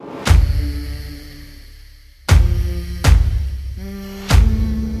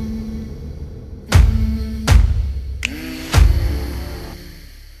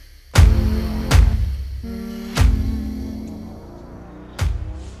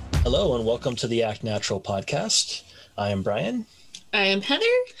Hello and welcome to the Act Natural podcast. I am Brian. I am Heather.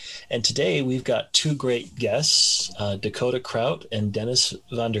 And today we've got two great guests, Dakota Kraut and Dennis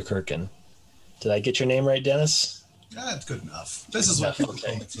Vanderkerken. Did I get your name right, Dennis? That's good enough. This is what people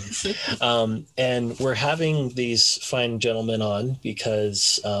call me. And we're having these fine gentlemen on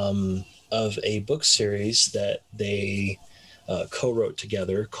because of a book series that they co-wrote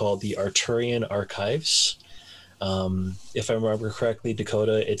together called the Arturian Archives. If I remember correctly,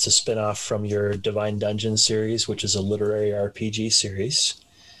 Dakota, it's a spinoff from your Divine Dungeon series, which is a literary RPG series.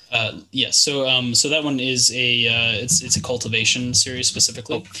 Yes. So that one is it's a cultivation series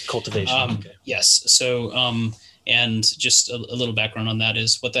specifically. Oh, cultivation. Okay. Yes. So, and just a little background on that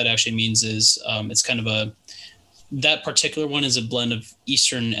is what that actually means is, it's kind of that particular one is a blend of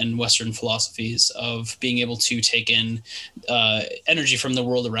Eastern and Western philosophies of being able to take in, energy from the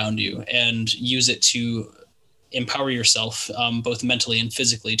world around you and use it to empower yourself, both mentally and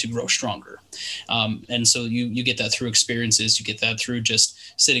physically, to grow stronger. And so you get that through experiences, you get that through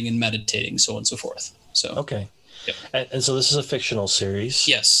just sitting and meditating, so on and so forth. So, okay. Yep. And so this is a fictional series.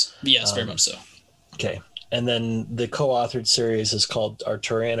 Yes, very much so. Okay. And then the co-authored series is called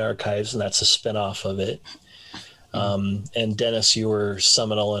Arturian Archives, and that's a spinoff of it. And Dennis, you were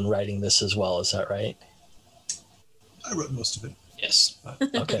seminal in writing this as well. Is that right? I wrote most of it. Yes.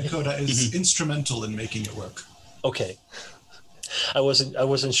 Okay. Dakota is instrumental in making it work. Okay. I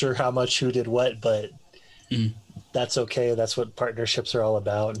wasn't sure how much who did what, but that's okay. That's what partnerships are all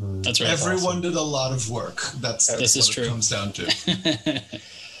about. And that's right. Everyone did a lot of work. This is what true. It comes down to.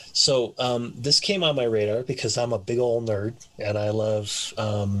 So this came on my radar because I'm a big old nerd and I love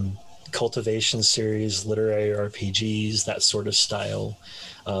cultivation series, literary RPGs, that sort of style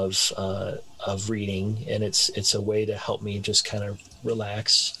of reading, and it's a way to help me just kind of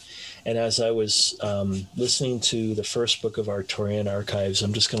relax. And as I was listening to the first book of Arturian Archives,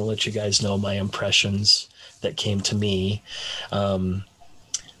 I'm just going to let you guys know my impressions that came to me.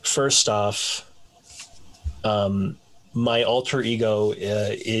 First off, my alter ego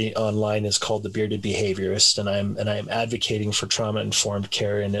online is called the Bearded Behaviorist, and I'm advocating for trauma-informed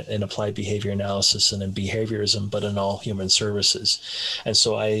care in applied behavior analysis and in behaviorism, but in all human services. And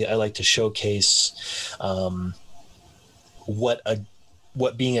so I like to showcase what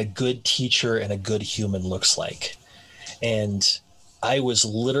being a good teacher and a good human looks like. And I was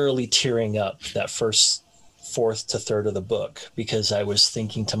literally tearing up that first fourth to third of the book because I was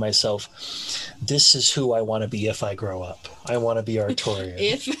thinking to myself, this is who I want to be if I grow up. I want to be Arturian.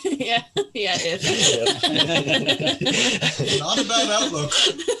 If. Not a bad outlook.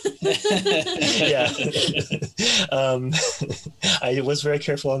 Yeah. I was very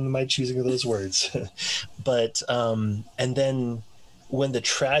careful on my choosing of those words. But, and then when the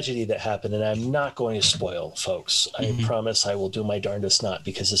tragedy that happened, and I'm not going to spoil, folks, I promise I will do my darndest not,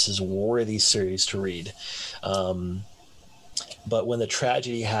 because this is a worthy series to read. But when the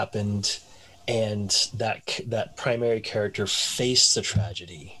tragedy happened and that primary character faced the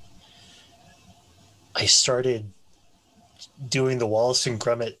tragedy, I started doing the Wallace and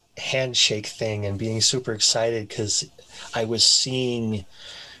Gromit handshake thing and being super excited because I was seeing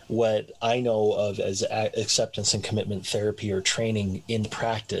what I know of as acceptance and commitment therapy or training in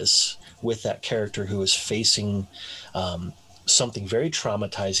practice with that character who was facing something very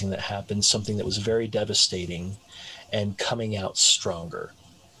traumatizing that happened, something that was very devastating, and coming out stronger.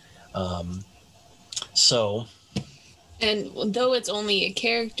 And though it's only a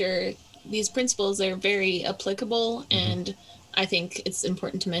character, these principles are very applicable, and I think it's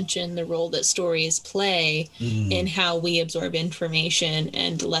important to mention the role that stories play in how we absorb information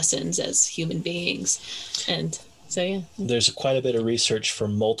and lessons as human beings. And so, yeah. There's quite a bit of research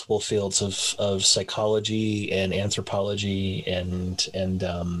from multiple fields of psychology and anthropology and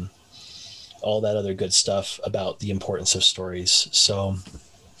all that other good stuff about the importance of stories. So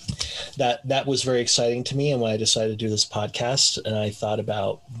that was very exciting to me. And when I decided to do this podcast and I thought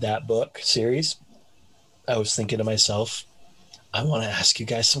about that book series, I was thinking to myself, I want to ask you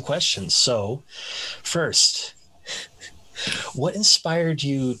guys some questions. So first, what inspired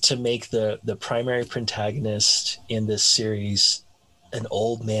you to make the primary protagonist in this series an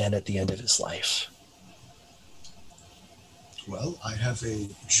old man at the end of his life? Well, I have a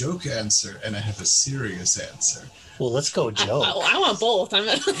joke answer and I have a serious answer. Well, let's go joke. I want both.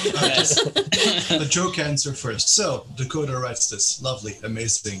 The joke answer first. So Dakota writes this lovely,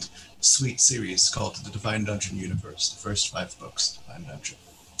 amazing, sweet series called The Divine Dungeon Universe, the first 5 books, Divine Dungeon.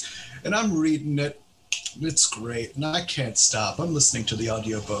 And I'm reading it. It's great, and I can't stop. I'm listening to the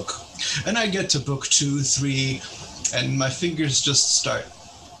audiobook. And I get to book 2, 3, and my fingers just start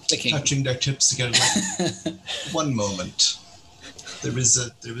touching their tips together. Like, one moment. There was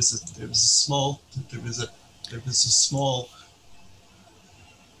a small.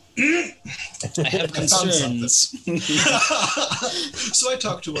 I have concerns. So I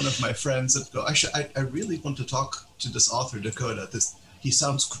talked to one of my friends and go, I really want to talk to this author, Dakota. He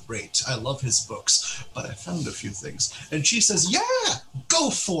sounds great. I love his books, but I found a few things. And she says, yeah, go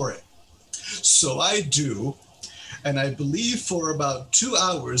for it. So I do. And I believe for about 2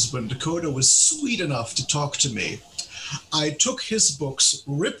 hours, when Dakota was sweet enough to talk to me, I took his books,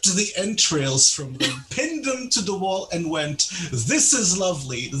 ripped the entrails from them, pinned them to the wall, and went, this is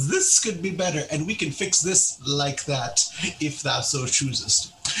lovely, this could be better, and we can fix this like that, if thou so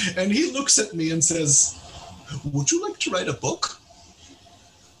choosest. And he looks at me and says, would you like to write a book?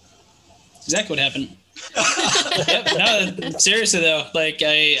 Exactly what happened. Yep, no, seriously though, like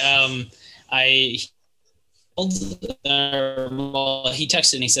he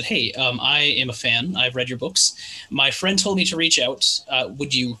texted and he said, hey, I am a fan. I've read your books. My friend told me to reach out.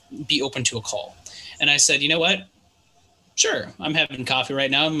 Would you be open to a call? And I said, you know what? Sure. I'm having coffee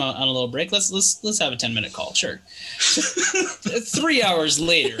right now. I'm on a little break. Let's have a 10-minute call. Sure. 3 hours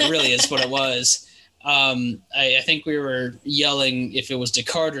later, really is what it was. I think we were yelling if it was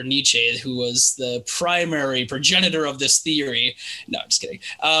Descartes or Nietzsche who was the primary progenitor of this theory. No, I'm just kidding.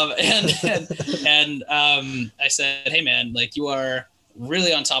 And I said, hey man, like you are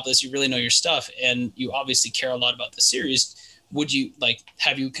really on top of this. You really know your stuff, and you obviously care a lot about the series. Would you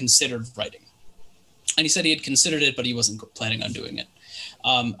have you considered writing? And he said he had considered it, but he wasn't planning on doing it.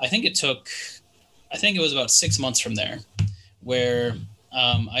 I think it was about 6 months from there where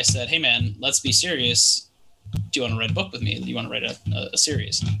I said, hey man, let's be serious. Do you want to write a book with me? Do you want to write a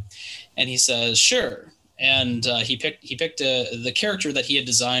series? And he says, sure. And he picked the character that he had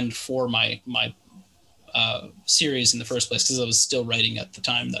designed for my series in the first place, because I was still writing at the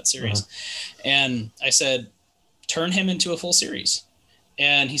time, that series. Uh-huh. And I said, turn him into a full series.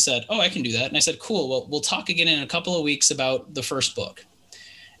 And he said, oh, I can do that. And I said, cool. Well, we'll talk again in a couple of weeks about the first book.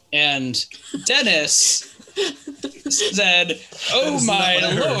 And Dennis said, oh my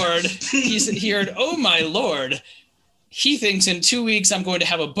Lord. He heard, oh my Lord. He thinks in 2 weeks I'm going to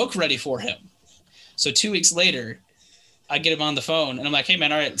have a book ready for him. So 2 weeks later, I get him on the phone and I'm like, hey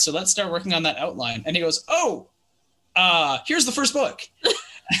man, all right, so let's start working on that outline. And he goes, oh, here's the first book.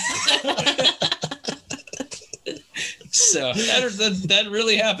 So that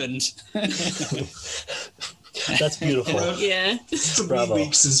really happened. That's beautiful. Yeah. 3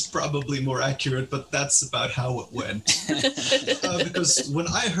 weeks is probably more accurate, but that's about how it went. Because when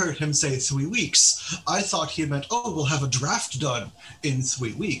I heard him say 3 weeks, I thought he meant, oh, we'll have a draft done in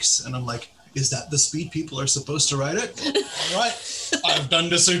 3 weeks. And I'm like, is that the speed people are supposed to write it? All right. I've done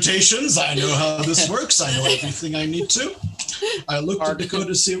dissertations. I know how this works. I know everything I need to. I looked at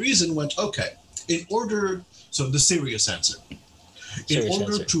Dakota's series and went, okay, so the serious answer. In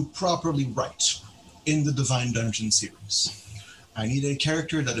order to properly write in the Divine Dungeon series, I need a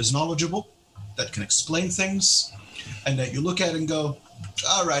character that is knowledgeable, that can explain things, and that you look at and go,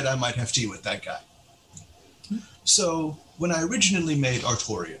 all right, I might have tea with that guy. So when I originally made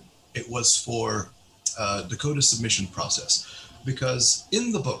Artorian, it was for Dakota's submission process, because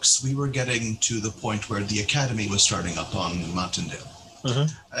in the books, we were getting to the point where the academy was starting up on Mountaindale. Uh-huh.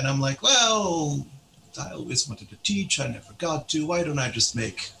 And I'm like, well, I always wanted to teach. I never got to. Why don't I just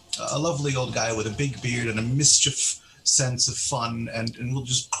make a lovely old guy with a big beard and a mischief sense of fun, and we'll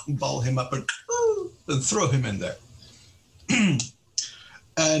just ball him up and throw him in there.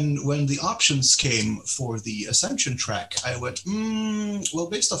 And when the options came for the Ascension track, I went, well,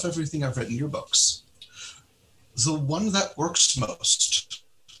 based off everything I've read in your books, the one that works most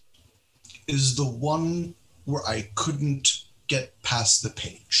is the one where I couldn't get past the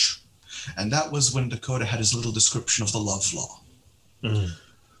page. And that was when Dakota had his little description of the love law. Mm.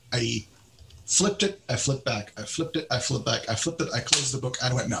 I flipped it, I flipped back, I flipped it, I flipped back, I flipped it, I closed the book,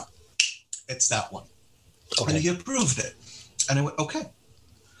 and I went, no, it's that one. Okay. And he approved it. And I went, okay.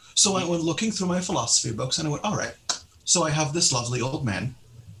 So I went looking through my philosophy books, and I went, all right, so I have this lovely old man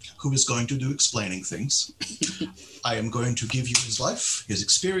who is going to do explaining things. I am going to give you his life, his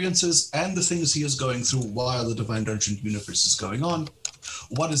experiences, and the things he is going through while the Divine Dungeon universe is going on.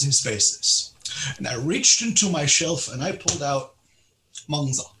 What is his basis? And I reached into my shelf and I pulled out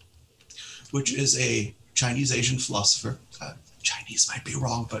Mengzi, which is a Chinese Asian philosopher. Chinese might be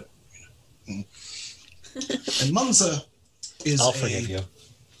wrong, but And Mengzi is I'll forgive you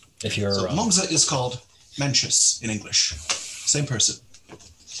if you're wrong. Mengzi is called Mencius in English. Same person.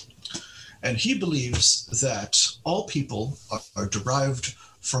 And he believes that all people are derived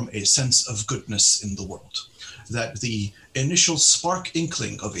from a sense of goodness in the world. That the initial spark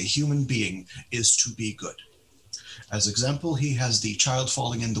inkling of a human being is to be good. As example, he has the child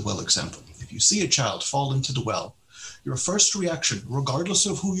falling in the well example. If you see a child fall into the well, your first reaction, regardless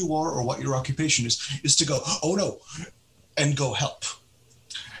of who you are or what your occupation is to go, oh no, and go help.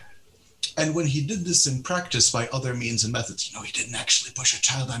 And when he did this in practice by other means and methods, he didn't actually push a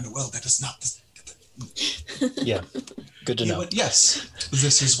child down the well. That is not Yeah, good to know. Went, yes,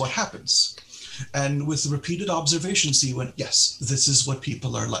 this is what happens. And with repeated observations, he went, yes, this is what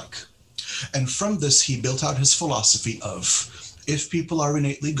people are like. And from this, he built out his philosophy of, if people are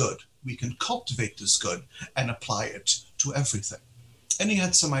innately good, we can cultivate this good and apply it to everything. And he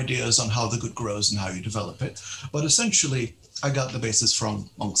had some ideas on how the good grows and how you develop it. But essentially, I got the basis from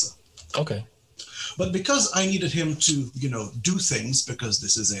Mongsa. Okay. But because I needed him to, do things, because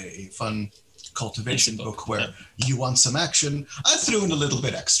this is a fun cultivation book where you want some action, I threw in a little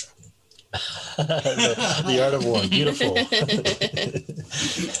bit extra. the Art of War, beautiful.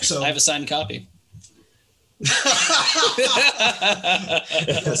 So I have a signed copy.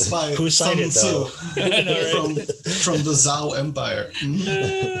 Yes, by who signed it though? from the Zhao Empire.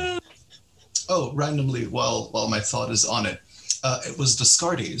 Mm-hmm. Oh, randomly, while my thought is on it, it was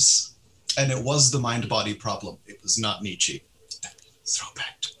Descartes, and it was the mind-body problem. It was not Nietzsche.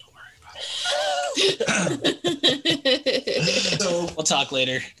 Throwback. Don't worry about it. So we'll talk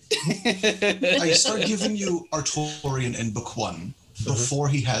later. I start giving you Artorian in book 1 before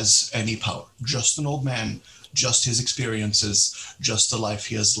he has any power. Just an old man, just his experiences, just the life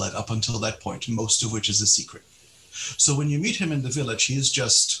he has led up until that point, most of which is a secret. So when you meet him in the village, he is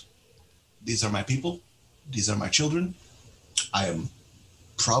just, these are my people, these are my children. I am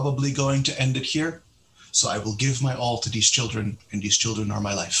probably going to end it here, so I will give my all to these children, and these children are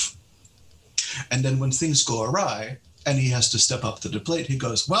my life. And then when things go awry, and he has to step up to the plate, he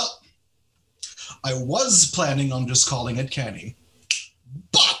goes, well, I was planning on just calling it canny,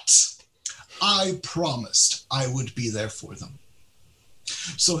 but I promised I would be there for them.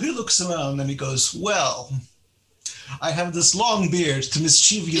 So he looks around and he goes, well, I have this long beard to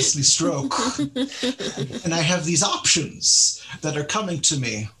mischievously stroke, and I have these options that are coming to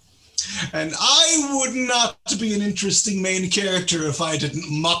me. And I would not be an interesting main character if I didn't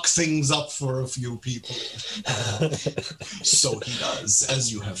muck things up for a few people. So he does,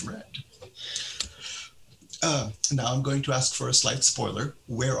 as you have read. Now I'm going to ask for a slight spoiler.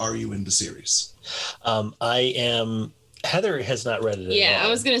 Where are you in the series? I am... Heather has not read it at all. I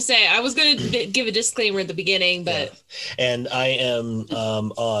was going to say, I was going to give a disclaimer at the beginning, but... Yeah. And I am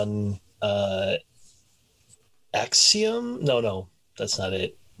on Axiom? No, that's not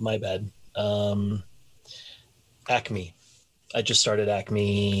it. My bad. Acme. I just started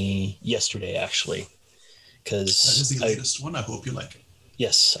Acme yesterday, actually. Because that is the latest one. I hope you like it.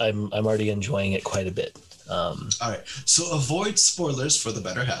 Yes, I'm already enjoying it quite a bit. All right. So avoid spoilers for the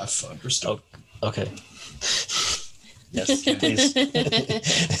better half. Understood. Oh, okay. Yes, please.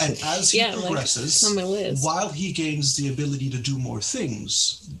 And as he progresses, on my list. While he gains the ability to do more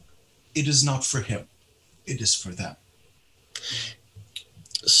things, it is not for him. It is for them.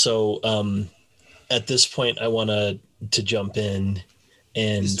 So at this point, I want to jump in,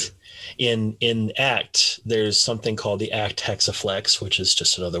 and in ACT, there's something called the ACT hexaflex, which is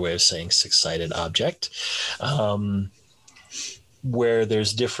just another way of saying six-sided object, where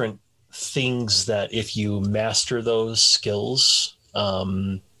there's different things that if you master those skills,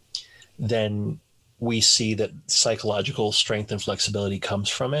 then we see that psychological strength and flexibility comes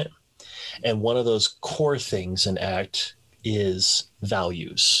from it. And one of those core things in ACT is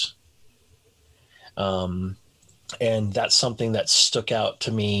values. And that's something that stuck out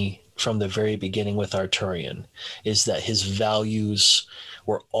to me from the very beginning with Arturian, is that his values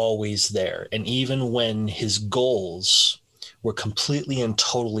were always there. And even when his goals were completely and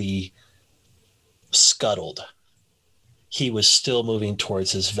totally scuttled, he was still moving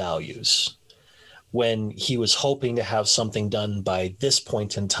towards his values. When he was hoping to have something done by this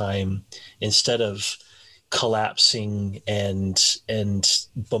point in time, instead of collapsing and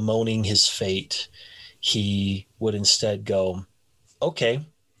bemoaning his fate, he would instead go, okay,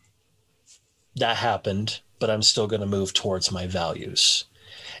 that happened, but I'm still going to move towards my values.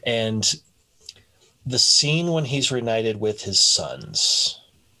 And the scene when he's reunited with his sons,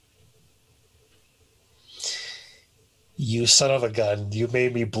 you son of a gun, you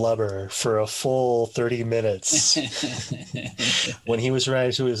made me blubber for a full 30 minutes when he was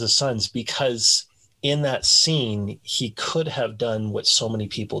reunited to his sons, because in that scene, he could have done what so many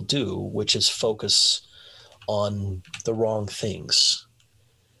people do, which is focus on the wrong things.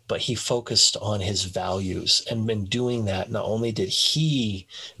 But he focused on his values. And in doing that, not only did he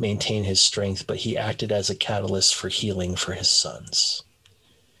maintain his strength, but he acted as a catalyst for healing for his sons.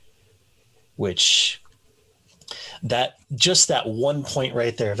 Which that just that one point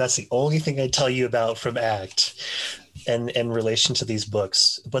right there, that's the only thing I tell you about from ACT and in relation to these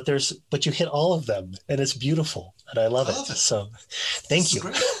books. But you hit all of them, and it's beautiful, and I love it. So thank you.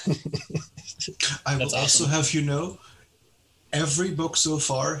 I will also have you know, every book so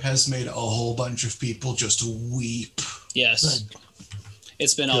far has made a whole bunch of people just weep. Yes. Good.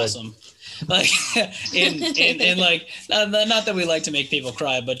 It's been awesome. Like, in like, not that we like to make people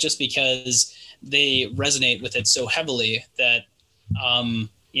cry, but just because they resonate with it so heavily that,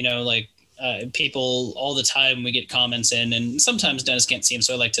 people all the time, we get comments in, and sometimes Dennis can't see them,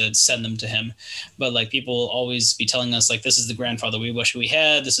 so I like to send them to him. But like, people always be telling us like, this is the grandfather we wish we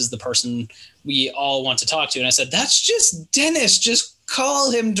had. This is the person we all want to talk to. And I said, that's just Dennis. Just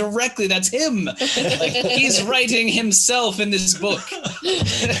call him directly. That's him. Like, he's writing himself in this book.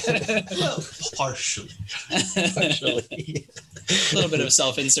 Well, partially. A little bit of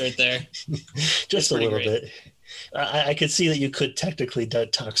self-insert there. Just a little bit. I could see that you could technically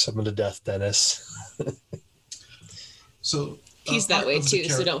talk someone to death, Dennis. So he's that way too,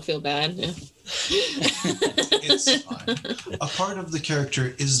 so don't feel bad. Yeah. It's fine. A part of the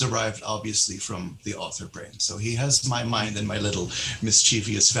character is derived, obviously, from the author brain. So he has my mind and my little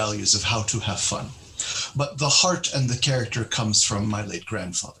mischievous values of how to have fun. But the heart and the character comes from my late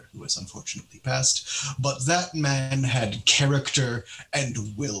grandfather, who has unfortunately passed. But that man had character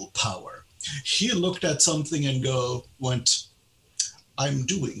and willpower. He looked at something and went, I'm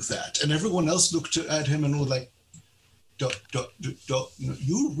doing that. And everyone else looked at him and was like,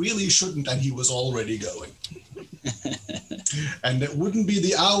 you really shouldn't. And he was already going. And it wouldn't be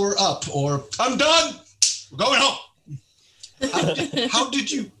the hour up or I'm done. We're going home. How did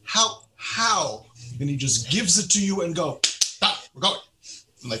you? And he just gives it to you and stop, we're going.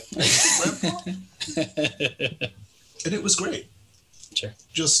 I'm like, and it was great. Sure.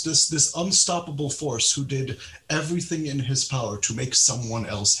 Just this unstoppable force who did everything in his power to make someone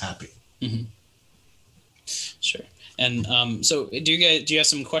else happy. Mm-hmm. Sure. And so do you have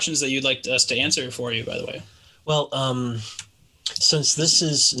some questions that you'd like us to answer for you, by the way? Well, since this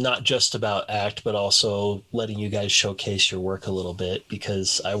is not just about ACT, but also letting you guys showcase your work a little bit,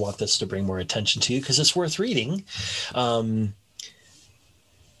 because I want this to bring more attention to you because it's worth reading.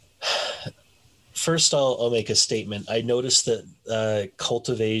 First, I'll make a statement. I noticed that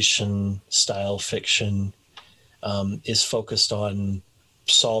cultivation style fiction is focused on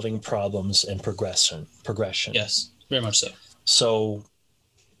solving problems and progression. Yes, very much so. So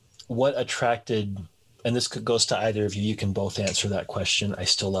what attracted, and this goes to either of you, you can both answer that question. I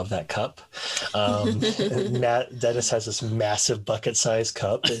still love that cup. Dennis has this massive bucket-sized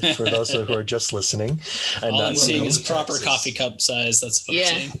cup for those who are just listening. And all I'm seeing is proper coffee cup size. That's what I'm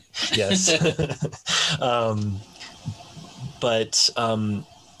seeing. Yes.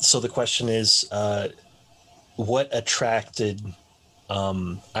 So the question is, what attracted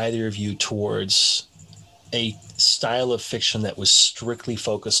either of you towards a style of fiction that was strictly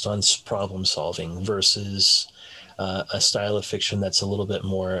focused on problem solving versus a style of fiction that's a little bit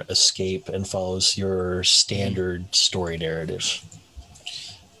more escape and follows your standard story narrative?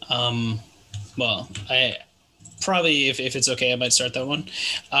 Well, I probably, if it's okay, I might start that one.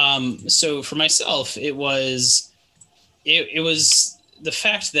 So for myself, it was the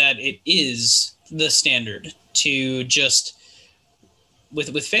fact that it is the standard to just,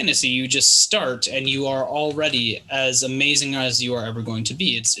 with fantasy, you just start and you are already as amazing as you are ever going to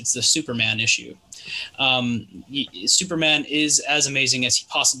be. It's the Superman issue. Superman is as amazing as he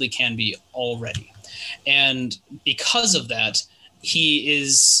possibly can be already. And because of that, he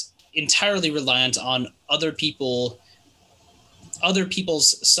is entirely reliant on other people's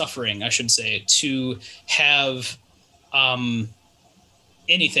suffering, I should say, to have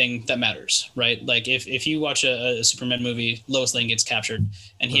anything that matters, right? Like if you watch a Superman movie, Lois Lane gets captured,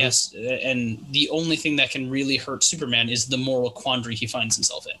 and and the only thing that can really hurt Superman is the moral quandary he finds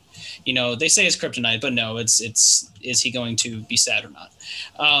himself in. You know, they say it's kryptonite, but no, it's is he going to be sad or not?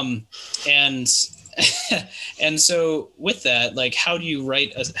 And so with that, like, how do you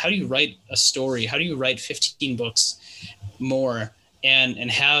write a story? How do you write 15 books more and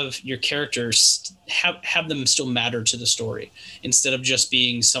have your characters have them still matter to the story instead of just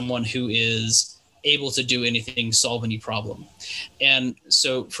being someone who is able to do anything, solve any problem? And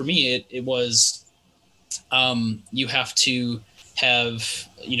so for me, it was you have to have,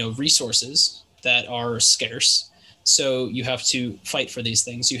 resources that are scarce. So you have to fight for these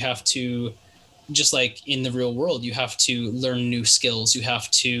things. You have to, just like in the real world, you have to learn new skills. You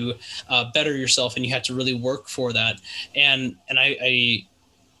have to better yourself, and you have to really work for that. And I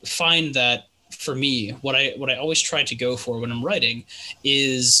find that for me, what I always try to go for when I'm writing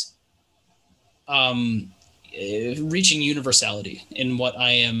is, reaching universality in what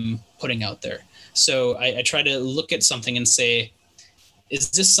I am putting out there. So I try to look at something and say, is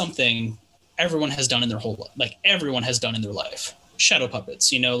this something everyone has done in their whole life? Like everyone has done in their life. Shadow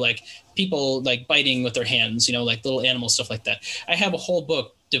puppets, like people like biting with their hands, like little animal stuff like that. I have a whole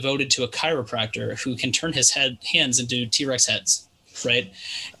book devoted to a chiropractor who can turn his hands into T-Rex heads, right?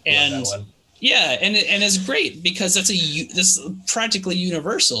 And yeah, and it's great because this practically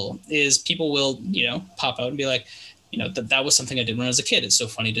universal. Is people will pop out and be like, that was something I did when I was a kid. It's so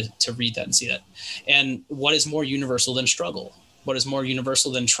funny to read that and see that. And what is more universal than struggle? What is more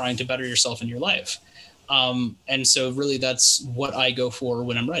universal than trying to better yourself in your life? And so really that's what I go for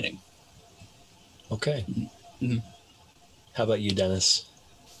when I'm writing. Okay. Mm-hmm. How about you, Dennis?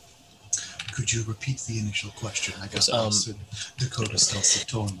 Could you repeat the initial question? I got lost in Dakota's dulcet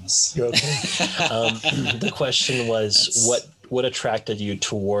tones. You're okay. The question was, what attracted you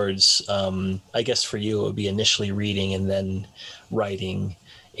towards, I guess for you, it would be initially reading and then writing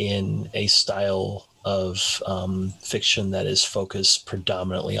in a style of fiction that is focused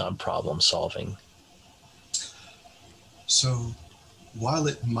predominantly on problem solving? So, while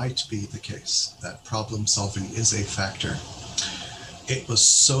it might be the case that problem solving is a factor, it was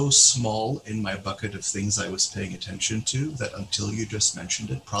so small in my bucket of things I was paying attention to that until you just mentioned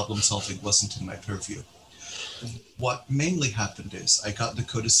it, problem solving wasn't in my purview. What mainly happened is I got the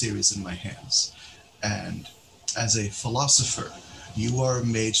Coda series in my hands, and as a philosopher, you are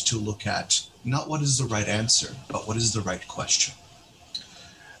made to look at not what is the right answer, but what is the right question.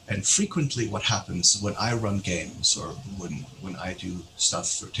 And frequently what happens when I run games or when I do stuff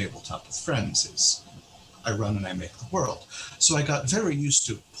for tabletop with friends is I run and I make the world. So I got very used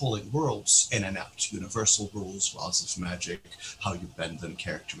to pulling worlds in and out, universal rules, laws of magic, how you bend them,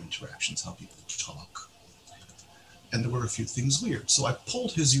 character interactions, how people talk. And there were a few things weird. So I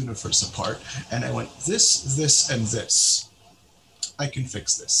pulled his universe apart and I went, this, and this. I can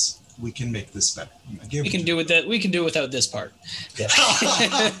fix this. We can make this better. We can do without this part. Yeah.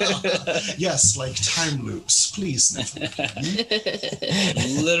 Yes, like time loops. Please,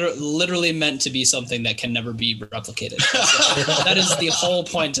 literally meant to be something that can never be replicated. That is the whole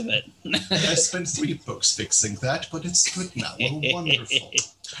point of it. I spent 3 books fixing that, but it's good now. We're wonderful.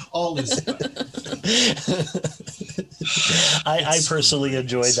 All is good. I personally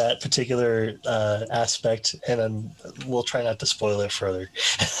enjoyed that particular aspect, and we'll try not to spoil it further.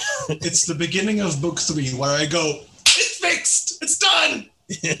 It's the beginning of book 3 where I go, it's fixed! It's done!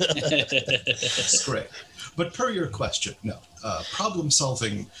 It's great. But per your question, no. Problem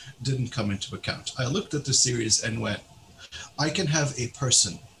solving didn't come into account. I looked at the series and went, I can have a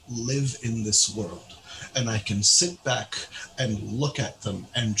person live in this world, and I can sit back and look at them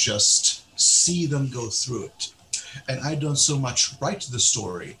and just see them go through it. And I don't so much write the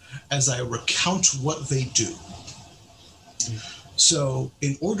story as I recount what they do. So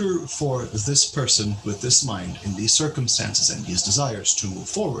in order for this person with this mind in these circumstances and these desires to move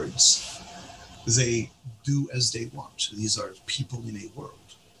forwards, they do as they want. These are people in a world.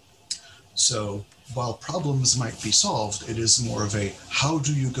 So while problems might be solved, it is more of a how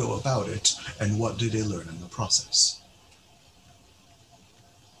do you go about it and what do they learn in the process?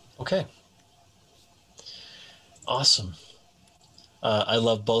 Okay. Awesome. I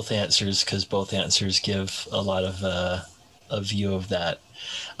love both answers because both answers give a lot of a view of that.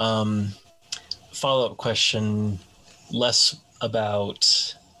 Follow-up question, less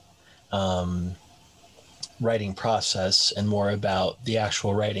about writing process and more about the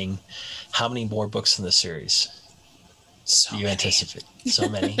actual writing. How many more books in the series do you anticipate? So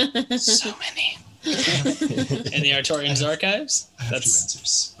many. So many. In the Artorian's archives? I have 2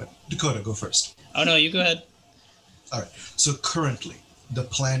 answers, but Dakota, go first. Oh no, you go ahead. All right. So currently, the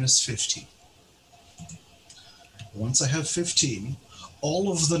plan is 15. Once I have 15,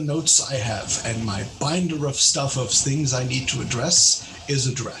 all of the notes I have and my binder of stuff of things I need to address is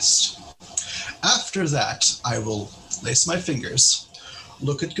addressed. After that, I will lace my fingers,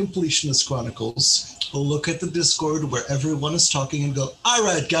 look at Completionist Chronicles, look at the Discord where everyone is talking and go, all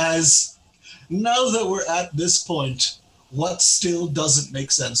right, guys, now that we're at this point, what still doesn't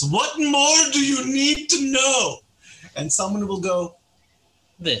make sense? What more do you need to know? And someone will go,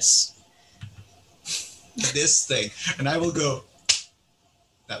 this thing. And I will go,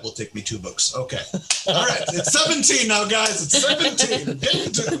 that will take me 2 books. Okay. All right. It's 17 now, guys. It's 17. Get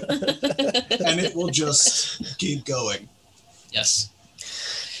into it. And it will just keep going. Yes.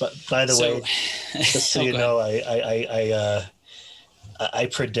 But by the way, just so you know, I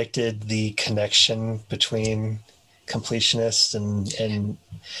predicted the connection between completionist and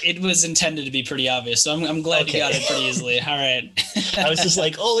It was intended to be pretty obvious, so I'm glad Okay. you got it pretty easily. All right. I was just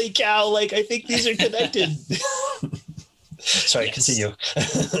like, holy cow, like I think these are connected. Sorry, Yes. continue.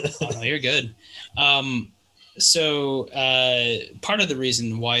 Oh, no, you're good. So part of the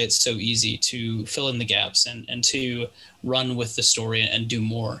reason why it's so easy to fill in the gaps and to run with the story and do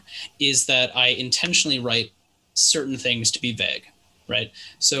more is that I intentionally write certain things to be vague, right?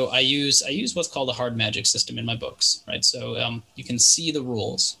 So I use what's called a hard magic system in my books, right? So you can see the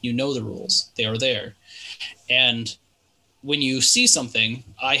rules, you know the rules, they are there. And when you see something,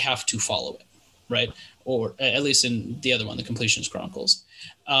 I have to follow it, right? Or at least in the other one, the Completionist Chronicles.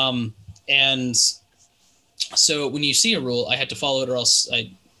 And so when you see a rule, I had to follow it or else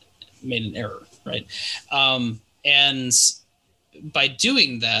I made an error, right? And by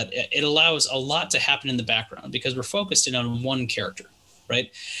doing that, it allows a lot to happen in the background because we're focused in on one character,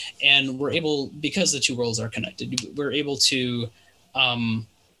 right? And we're able, because the two worlds are connected, we're able to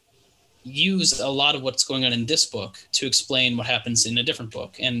use a lot of what's going on in this book to explain what happens in a different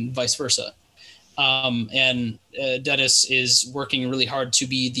book and vice versa. And Dennis is working really hard to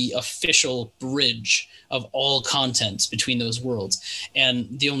be the official bridge of all content between those worlds.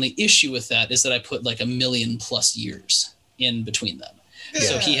 And the only issue with that is that I put like 1,000,000+ years in between them. Yeah.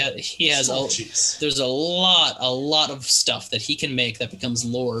 So he has there's a lot of stuff that he can make that becomes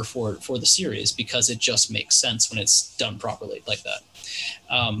lore for the series because it just makes sense when it's done properly like that.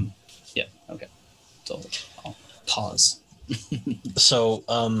 Yeah. Okay. So I'll pause. So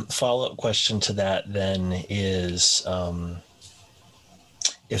follow-up question to that then is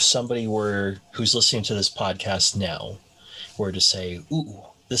if somebody who's listening to this podcast now were to say, ooh,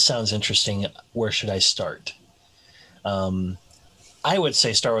 this sounds interesting, where should I start? I would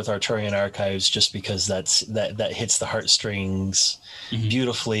say start with Arturian Archives just because that hits the heartstrings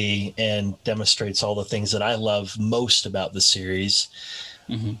beautifully and demonstrates all the things that I love most about the series.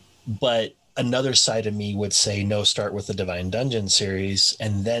 But another side of me would say no, start with the Divine Dungeon series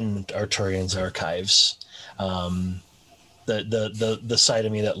and then Arturian's Archives. The side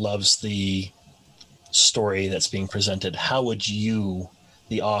of me that loves the story that's being presented. How would you,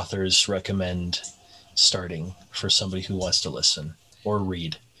 the authors, recommend starting for somebody who wants to listen or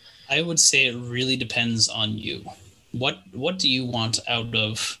read? I would say it really depends on you. What do you want out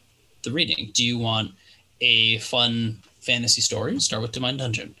of the reading? Do you want a fun fantasy story? Start with Divine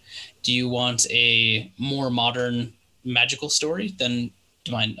Dungeon. Do you want a more modern magical story? Then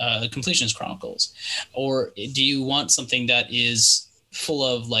Completionist Chronicles. Or do you want something that is full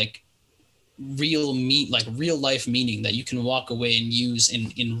of like real life meaning that you can walk away and use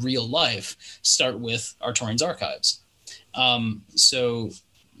in real life? Start with Arturian's Archives. So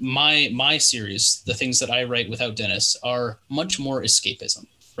my series, the things that I write without Dennis, are much more escapism,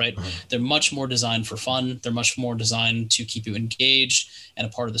 right? They're much more designed for fun. They're much more designed to keep you engaged and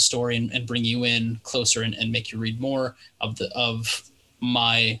a part of the story and bring you in closer and make you read more of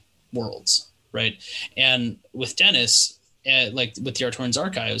my worlds, right? And with Dennis, like with the Arturian's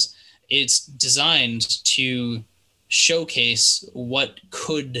Archives, it's designed to showcase what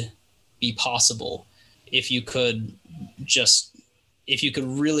could be possible if you could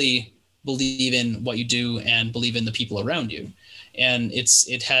really believe in what you do and believe in the people around you. And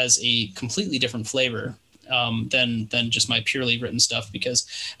it has a completely different flavor than just my purely written stuff, because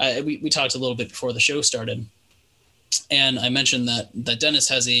we talked a little bit before the show started, and I mentioned that Dennis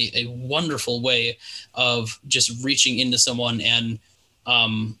has a wonderful way of just reaching into someone and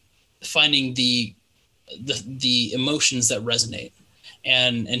finding the emotions that resonate,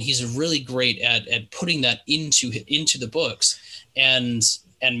 and he's really great at putting that into the books and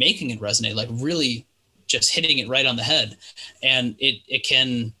making it resonate, like really just hitting it right on the head. And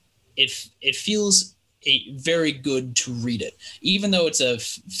it feels very good to read it, even though it's a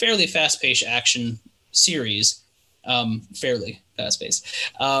fairly fast-paced action series. Fairly fast-paced.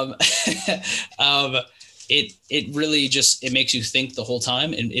 It really just, it makes you think the whole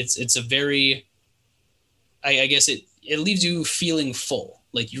time, and it's a very, I guess it leaves you feeling full.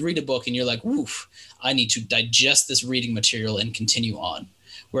 Like you read a book and you're like, woof, I need to digest this reading material and continue on.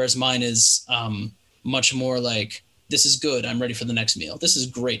 Whereas mine is much more like, this is good, I'm ready for the next meal. This is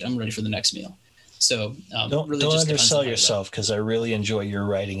great, I'm ready for the next meal. So don't really just undersell yourself, because I really enjoy your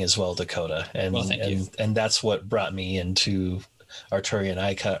writing as well, Dakota. And well, thank you. And that's what brought me into Arturian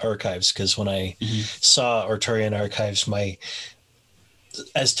Archives, because when I saw Arturian Archives,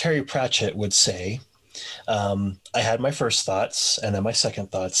 as Terry Pratchett would say, I had my first thoughts, and then my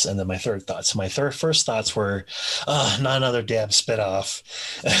second thoughts, and then my third thoughts. My first thoughts were, not another damn spinoff.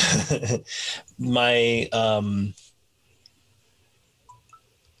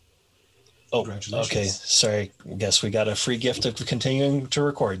 Oh, Congratulations. okay. Sorry. Guess we got a free gift of continuing to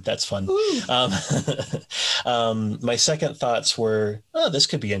record. That's fun. My second thoughts were, oh, this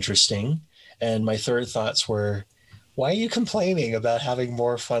could be interesting. And my third thoughts were, why are you complaining about having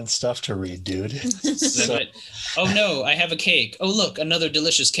more fun stuff to read, dude? So, oh no, I have a cake. Oh look, another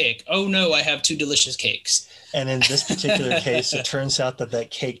delicious cake. Oh no, I have 2 delicious cakes. and in this particular case, it turns out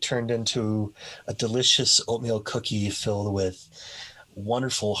that cake turned into a delicious oatmeal cookie filled with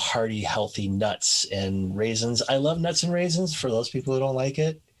wonderful, hearty, healthy nuts and raisins. I love nuts and raisins. For those people who don't like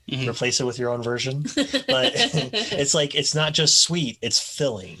it, replace it with your own version. But it's like, it's not just sweet, it's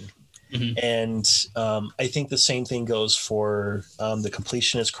filling. And I think the same thing goes for the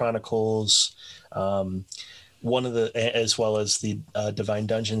Completionist Chronicles, as well as the Divine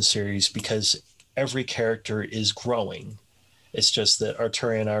Dungeon series, because every character is growing. It's just that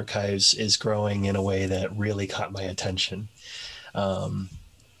Arturian Archives is growing in a way that really caught my attention. And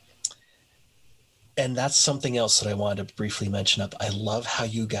that's something else that I wanted to briefly mention up. I love how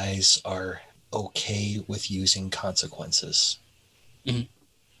you guys are okay with using consequences.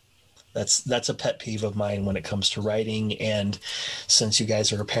 That's a pet peeve of mine when it comes to writing. And since you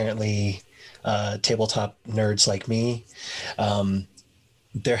guys are apparently tabletop nerds like me,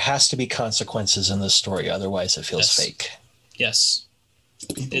 there has to be consequences in the story. Otherwise it feels fake. Yes.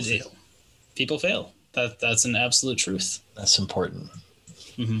 People fail. That's an absolute truth. That's important.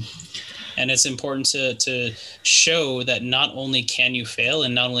 And it's important to show that not only can you fail,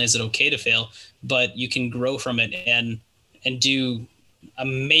 and not only is it okay to fail, but you can grow from it and do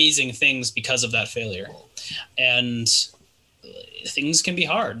amazing things because of that failure. And things can be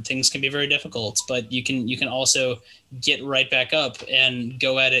hard, things can be very difficult, but you can also get right back up and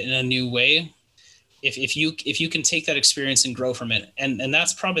go at it in a new way if you can take that experience and grow from it. And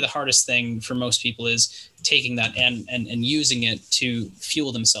that's probably the hardest thing for most people, is taking that and using it to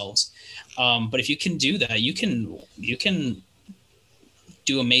fuel themselves. But if you can do that, you can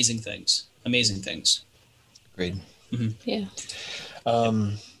do amazing things. Great. Yeah.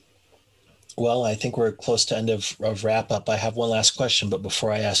 Well, I think we're close to end of wrap up. I have one last question, but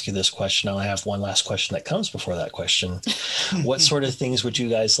before I ask you this question, I'll have one last question that comes before that question. What sort of things would you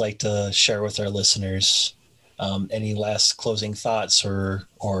guys like to share with our listeners? Any last closing thoughts or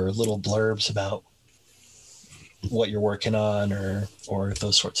little blurbs about what you're working on or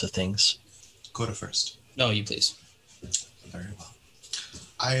those sorts of things? Coda first. No, you please. Very well.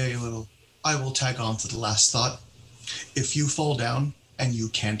 I will tag on to the last thought. If you fall down and you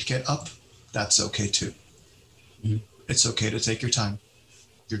can't get up, that's okay too. It's okay to take your time.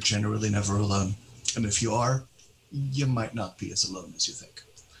 You're generally never alone. And if you are, you might not be as alone as you think.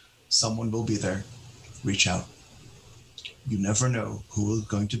 Someone will be there. Reach out. You never know who is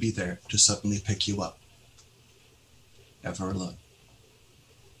going to be there to suddenly pick you up. Never alone.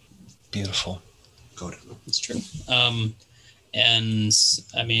 Beautiful. Go to. It's true. And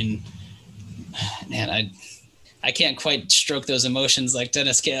I mean, man, I can't quite stroke those emotions like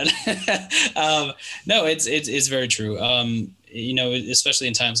Dennis can. No, it's very true. Especially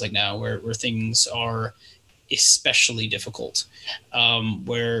in times like now where things are especially difficult,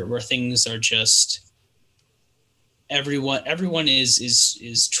 where things are just, everyone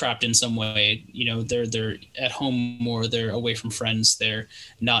is trapped in some way. They're at home more, they're away from friends, they're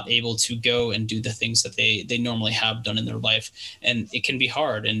not able to go and do the things that they normally have done in their life. And it can be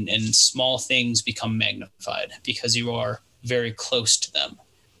hard, and small things become magnified because you are very close to them.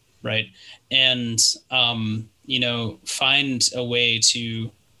 Right. And, find a way to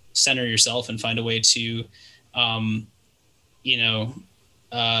center yourself and find a way to,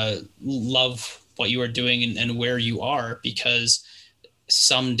 love what you are doing and where you are, because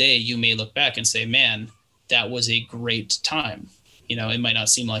someday you may look back and say, man, that was a great time. It might not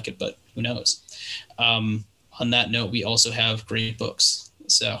seem like it, but who knows? On that note, we also have great books.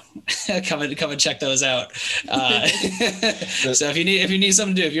 So come and check those out. So if you need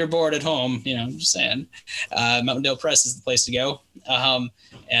something to do, if you're bored at home, I'm just saying, Mountain Dale Press is the place to go.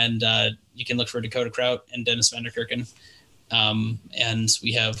 And you can look for Dakota Kraut and Dennis Vanderkerken. And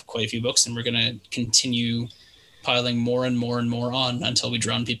we have quite a few books, and we're going to continue piling more and more and more on until we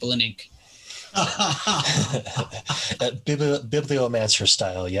drown people in ink. Bibliomancer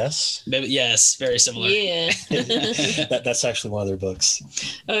style, yes? Yes, very similar. Yeah. That's actually one of their books.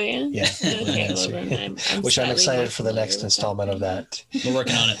 Oh, yeah? Yeah. Okay, well, then I'm Which I'm slightly excited more for the next familiar with installment that. of that. We're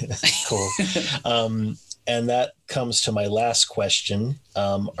working on it. Cool. And that comes to my last question.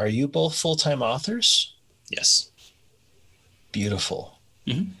 Are you both full-time authors? Yes. Beautiful.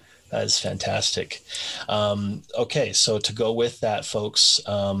 Mm-hmm. That is fantastic. Okay, so to go with that, folks,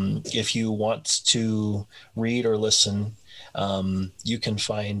 if you want to read or listen You can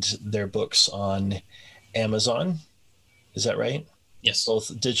find their books on Amazon. Is that right? Yes.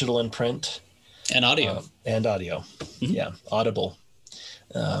 Both digital and print. And audio. Mm-hmm. Yeah, Audible.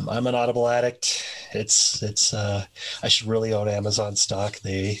 I'm an Audible addict. It's I should really own Amazon stock.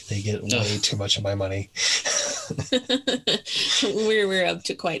 They get way too much of my money. We're up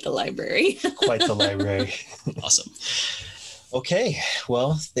to quite the library. Quite the library. Awesome. Okay.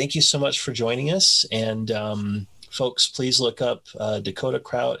 Well, thank you so much for joining us. And folks, please look up Dakota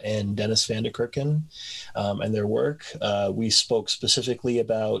Kraut and Dennis Van de Kerken and their work. We spoke specifically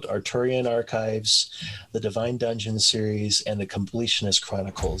about Arturian Archives, the Divine Dungeon series, and the Completionist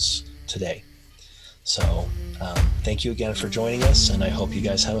Chronicles today. So thank you again for joining us, and I hope you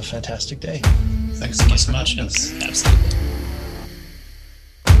guys have a fantastic day. Thanks so much. Absolutely.